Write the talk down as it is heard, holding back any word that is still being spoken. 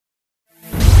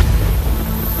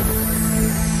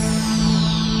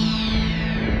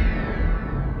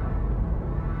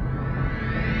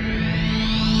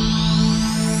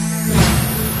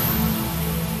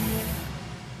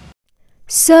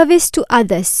Service to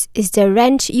others is the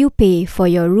rent you pay for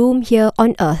your room here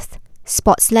on earth.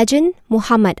 Sports legend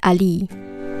Muhammad Ali.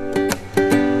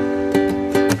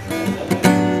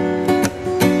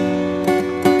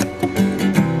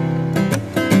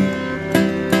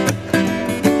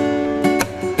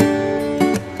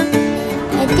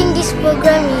 I think this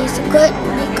program is good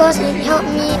because it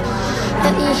helped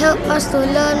us to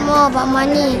learn more about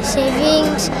money,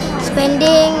 savings,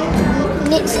 spending,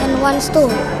 needs and wants too.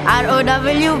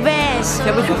 ROW best.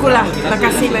 Saya bersyukurlah. Terima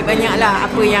kasih banyak-banyaklah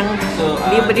apa yang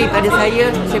dia beri pada saya.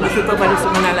 Saya bersyukur pada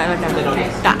semua anak-anak.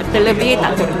 Tak terlebih,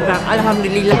 tak terkurang.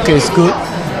 Alhamdulillah. Okay, it's good.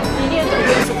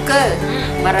 Suka.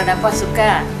 Bara dapat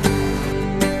suka.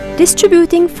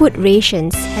 Distributing food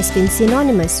rations has been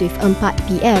synonymous with M.A.D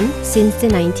PM since the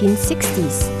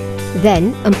 1960s.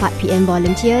 Then, M.A.D PM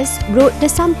volunteers rode the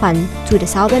sampan to the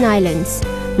Southern Islands.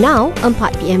 Now,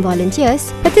 M.A.D PM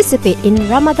volunteers participate in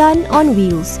Ramadan on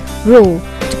Wheels, ROW,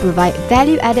 to provide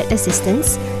value-added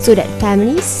assistance so that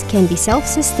families can be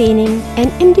self-sustaining and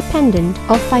independent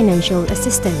of financial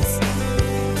assistance.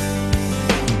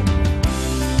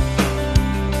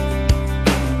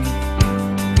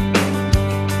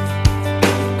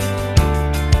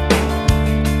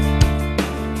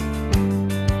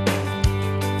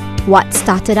 What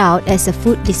started out as a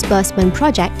food disbursement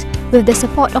project with the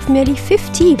support of merely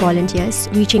 50 volunteers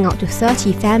reaching out to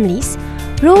 30 families,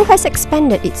 ROW has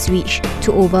expanded its reach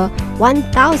to over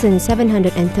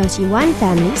 1,731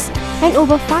 families and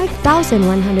over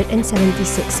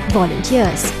 5,176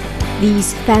 volunteers.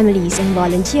 These families and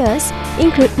volunteers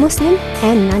include Muslim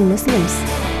and non-Muslims.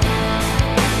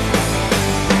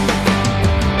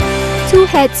 Two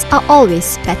heads are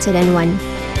always better than one.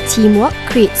 Teamwork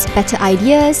creates better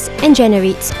ideas and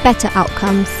generates better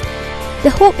outcomes. The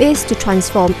hope is to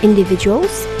transform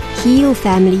individuals, heal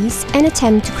families, and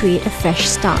attempt to create a fresh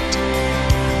start.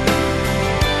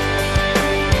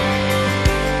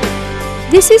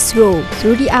 This is ROW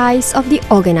through the eyes of the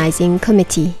organising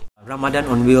committee. Ramadan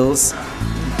on Wheels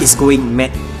is going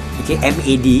M.A.D. Okay,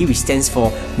 M.A.D, which stands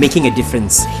for Making a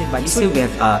Difference. But this year we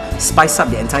have spiced up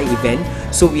the entire event.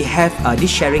 So we have this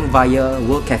sharing via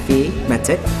World Cafe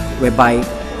method, whereby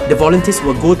the volunteers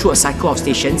will go through a cycle of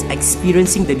stations,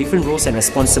 experiencing the different roles and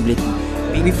responsibility.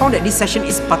 We found that this session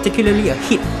is particularly a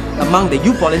hit among the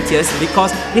youth volunteers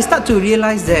because they start to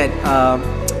realise that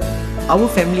our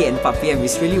family and M.A.D PM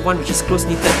is really one which is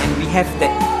close-knitted, and we have that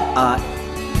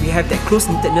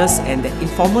close-knittedness, and that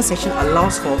informal session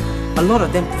allows for a lot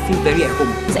of them to feel very at home.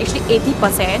 It's actually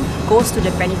 80% goes to the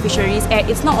beneficiaries, and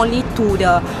it's not only to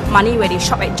the money where they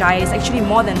shop at Jai, it's actually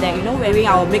more than that, wearing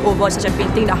our makeover such as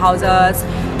painting the houses,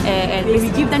 and when we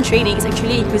give them training, it's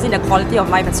actually increasing the quality of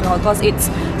life as well, because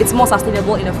it's more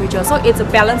sustainable in the future. So it's a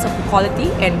balance of quality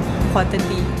and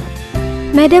quantity.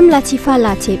 Madam Latifa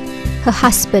Latib, her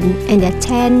husband and their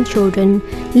 10 children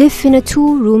live in a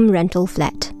 2-room rental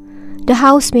flat. The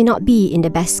house may not be in the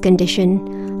best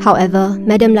condition. However,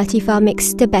 Madam Latifa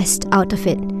makes the best out of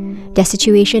it. Their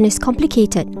situation is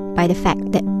complicated by the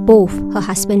fact that both her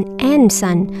husband and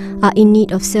son are in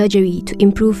need of surgery to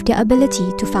improve their ability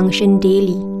to function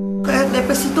daily.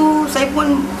 Daripada situ, saya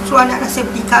pun suruh anak-anak saya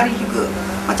berdikari juga.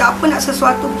 Macam apa nak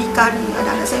sesuatu berdikari.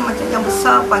 Anak-anak saya macam yang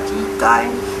besar, paci ikan.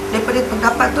 Daripada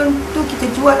pendapatan tu kita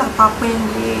jual lah apa-apa yang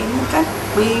boleh, kan?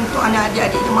 Boleh untuk anak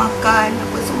adik-adik dia makan,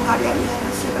 apa semua hari-hari.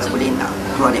 Kalau boleh nak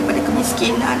keluar daripada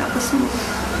kemiskinan, apa semua.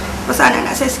 Pasal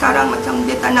anak-anak saya sekarang macam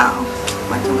dia tak nak,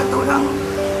 macam kata orang,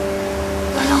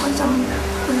 tak nak macam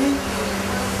boleh.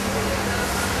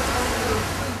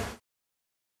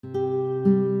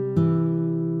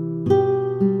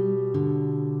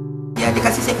 Dia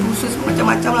kasih saya kursus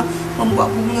macam-macam lah, membuat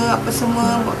bunga apa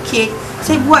semua, buat kek.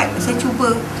 Saya buat, saya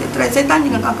cuba, saya try, saya tanya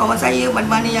dengan kawan-kawan saya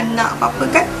mana-mana yang nak apa-apa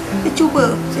kan. Saya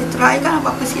cuba, saya try kan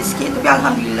apa-apa sikit-sikit, tapi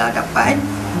alhamdulillah dapat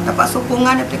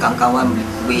sokongan daripada kawan-kawan, beli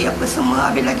kuih apa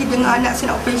semua. Habis lagi dengan anak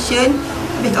saya nak operation,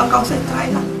 habis kawan-kawan saya try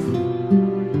lah.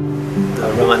 The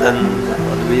Ramadan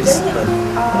on Wheels, but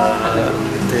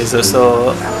there is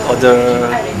also other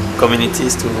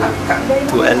communities to help,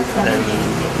 and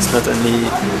it's not only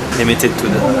limited to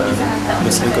the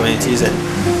Muslim communities, and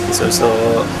it's also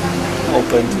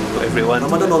open to everyone.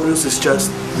 Ramadan on Wheels is just,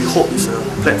 we hope it's a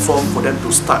platform for them to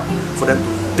start, for them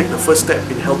to take the first step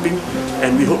in helping,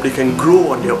 and we hope they can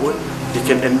grow on their own, they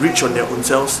can enrich on their own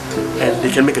selves, and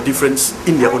they can make a difference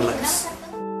in their own lives.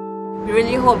 We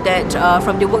really hope that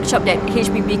from the workshop that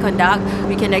HPB conduct,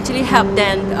 we can actually help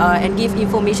them and give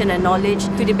information and knowledge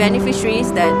to the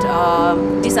beneficiaries that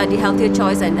these are the healthier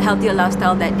choice and healthier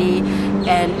lifestyle that they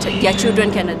and their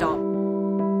children can adopt.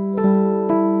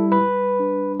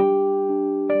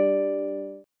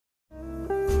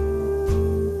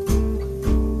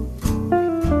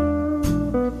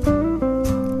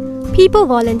 People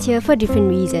volunteer for different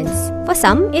reasons. For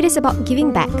some, it is about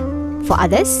giving back. For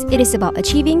others, it is about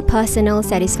achieving personal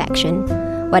satisfaction.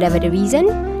 Whatever the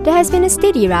reason, there has been a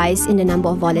steady rise in the number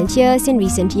of volunteers in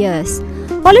recent years.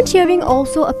 Volunteering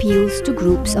also appeals to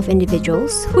groups of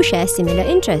individuals who share similar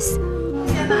interests.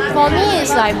 For me,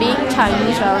 it's like being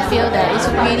Chinese. I feel that it's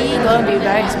really going to be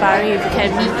very inspiring if we can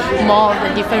meet more of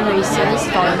the different races,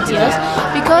 volunteers.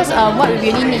 Because what we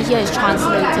really need here is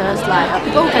translators, like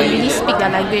people who can really speak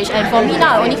their language. And for me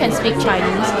now, I only can speak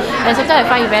Chinese. And sometimes I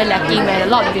find it very lacking when a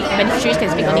lot of the beneficiaries can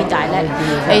speak only dialect.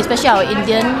 Especially our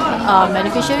Indian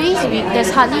beneficiaries,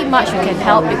 there's hardly much we can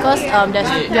help because there's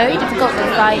very difficult to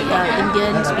find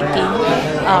Indian-speaking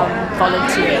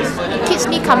volunteers. It keeps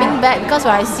me coming back because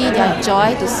when I see their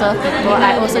joy to serve people,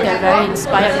 I also get very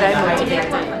inspired, very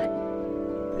motivated.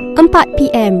 M.A.D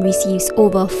PM receives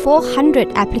over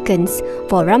 400 applicants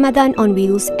for Ramadan on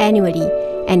Wheels annually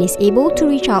and is able to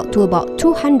reach out to about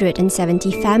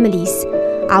 270 families.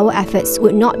 Our efforts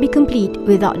would not be complete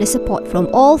without the support from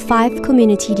all 5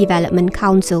 community development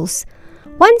councils.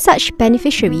 One such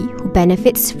beneficiary who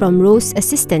benefits from Rose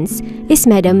assistance is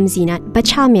Madam Zinat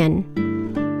Bachamian.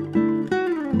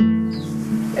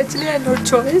 Actually, I no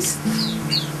choice.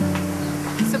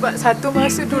 Sebab satu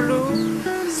masa dulu,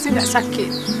 saya nak sakit.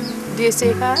 Dia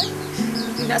sihat.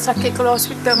 Dia nak sakit keluar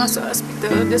hospital, masuk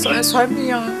hospital. Dia seorang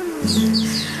suami yang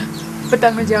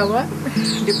bertanggungjawab.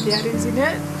 Dia pelihara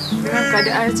Zinat dengan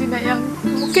keadaan Zinat yang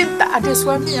mungkin tak ada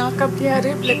suami yang akan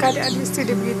pelihara bila keadaan isteri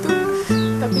dia begitu.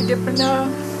 Tapi dia pernah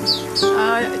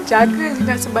jaga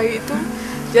Zinat sebaik itu.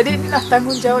 Jadi inilah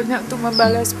tanggungjawabnya untuk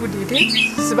membalas budi dia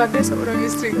sebagai seorang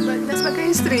isteri. Dan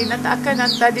sebagai isteri, nak tak akan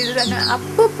hantar dia nak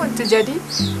apa pun terjadi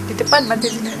di depan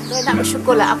mata Zinat. Saya nak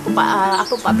bersyukurlah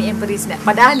aku Pak PM beri Zinat.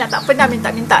 Padahal nak tak pernah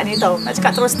minta ni tau. Nak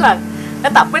cakap terus terang.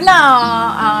 Nak tak pernah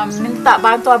minta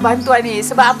bantuan ni.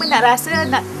 Sebab apa nak rasa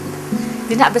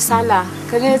Zinat bersalah.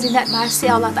 Kerana Zinat masih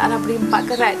Allah Ta'ala beri 4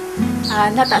 kerat.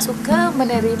 Nak tak suka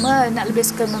menerima, nak lebih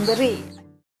suka memberi.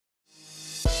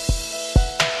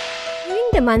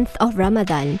 The month of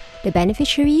Ramadan, the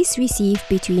beneficiaries receive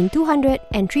between $200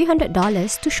 and $300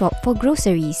 to shop for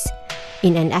groceries.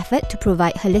 In an effort to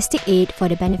provide holistic aid for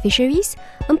the beneficiaries,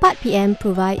 M.A.D PM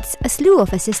provides a slew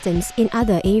of assistance in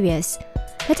other areas.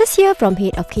 Let us hear from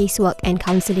Head of Casework and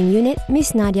Counselling Unit,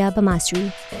 Ms. Nadia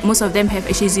Bamasri. Most of them have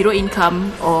actually zero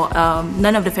income or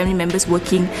none of the family members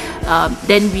working.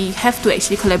 Then we have to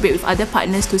actually collaborate with other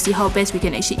partners to see how best we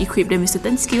can actually equip them with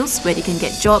certain skills where they can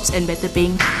get jobs and better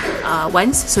paying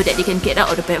ones so that they can get out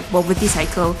of the poverty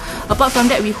cycle. Apart from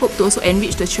that, we hope to also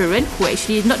enrich the children who are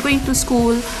actually not going to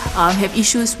school, have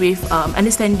issues with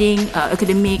understanding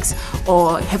academics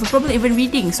or have a problem even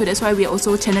reading. So that's why we are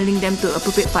also channeling them to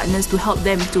appropriate partners to help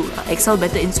them to excel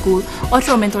better in school, or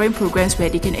through mentoring programs where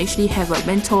they can actually have a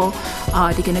mentor,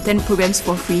 they can attend programs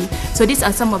for free. So these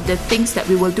are some of the things that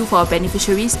we will do for our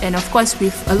beneficiaries, and of course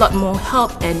with a lot more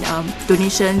help and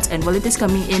donations and volunteers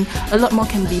coming in, a lot more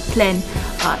can be planned,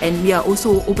 and we are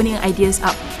also opening ideas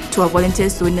up to our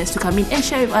volunteers, donors to come in and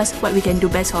share with us what we can do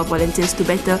best for our volunteers to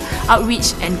better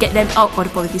outreach and get them out of the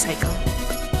poverty cycle.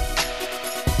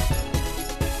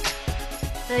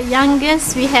 The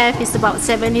youngest we have is about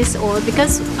 7 years old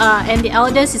and the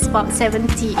eldest is about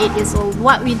 78 years old.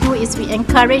 What we do is we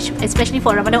encourage, especially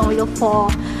for Ramadan Oil,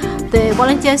 for the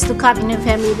volunteers to come in a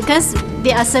family because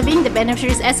they are serving the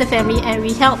beneficiaries as a family, and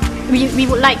we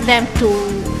would like them to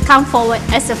come forward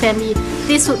as a family.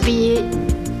 This would be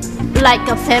like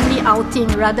a family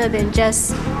outing rather than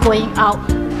just going out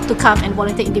to come and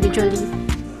volunteer individually.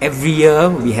 Every year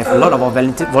we have a lot of our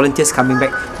volunteers coming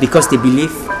back because they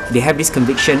believe, they have this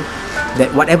conviction that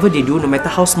whatever they do, no matter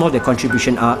how small their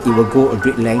contribution are, it will go a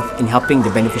great length in helping the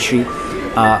beneficiary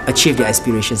achieve their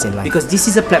aspirations in life. Because this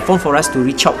is a platform for us to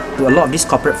reach out to a lot of these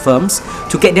corporate firms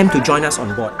to get them to join us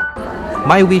on board.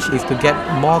 My wish is to get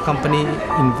more company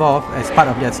involved as part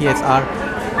of their CSR,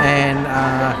 and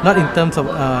not in terms of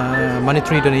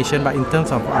monetary donation but in terms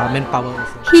of manpower.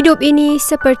 Hidup ini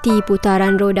seperti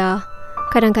putaran roda.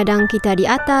 Kadang-kadang kita di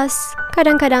atas,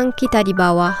 kadang-kadang kita di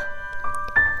bawah.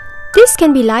 This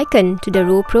can be likened to the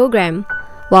ROW program.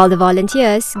 While the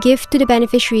volunteers give to the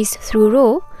beneficiaries through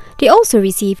ROW, they also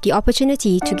receive the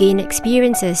opportunity to gain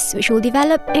experiences which will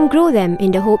develop and grow them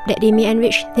in the hope that they may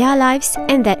enrich their lives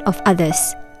and that of others.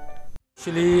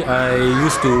 Actually, I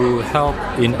used to help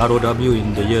in ROW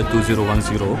in the year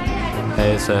 2010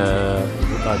 as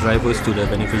drivers to the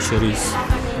beneficiaries.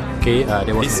 Okay,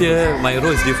 this year my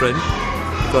role is different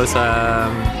because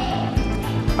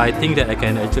I think that I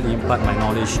can actually impart my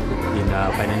knowledge in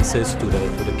finances to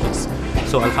the kids.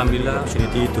 So Alhamdulillah,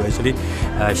 opportunity to actually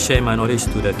share my knowledge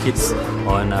to the kids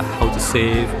on how to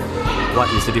save,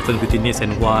 what is the difference between needs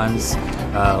and wants,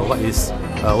 what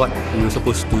you're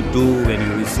supposed to do when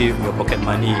you receive your pocket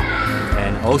money,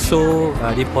 and also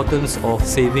the importance of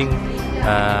saving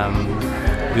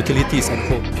utilities at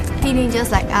home. Teenagers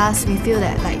like us, we feel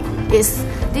that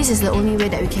this is the only way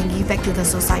that we can give back to the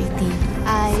society.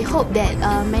 I hope that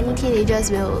many teenagers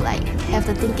will have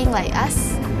the thinking like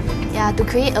us, to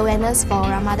create awareness for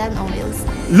Ramadan on Wheels.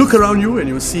 Look around you and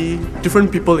you'll see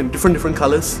different people in different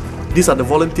colours. These are the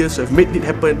volunteers who have made it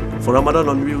happen for Ramadan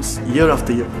on Wheels year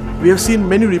after year. We have seen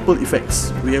many ripple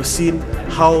effects. We have seen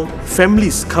how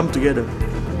families come together.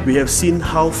 We have seen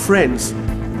how friends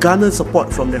garner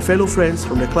support from their fellow friends,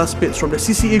 from their classmates, from their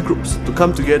CCA groups to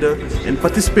come together and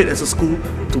participate as a school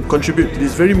to contribute to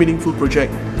this very meaningful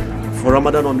project for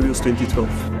Ramadan on Wheels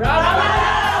 2012.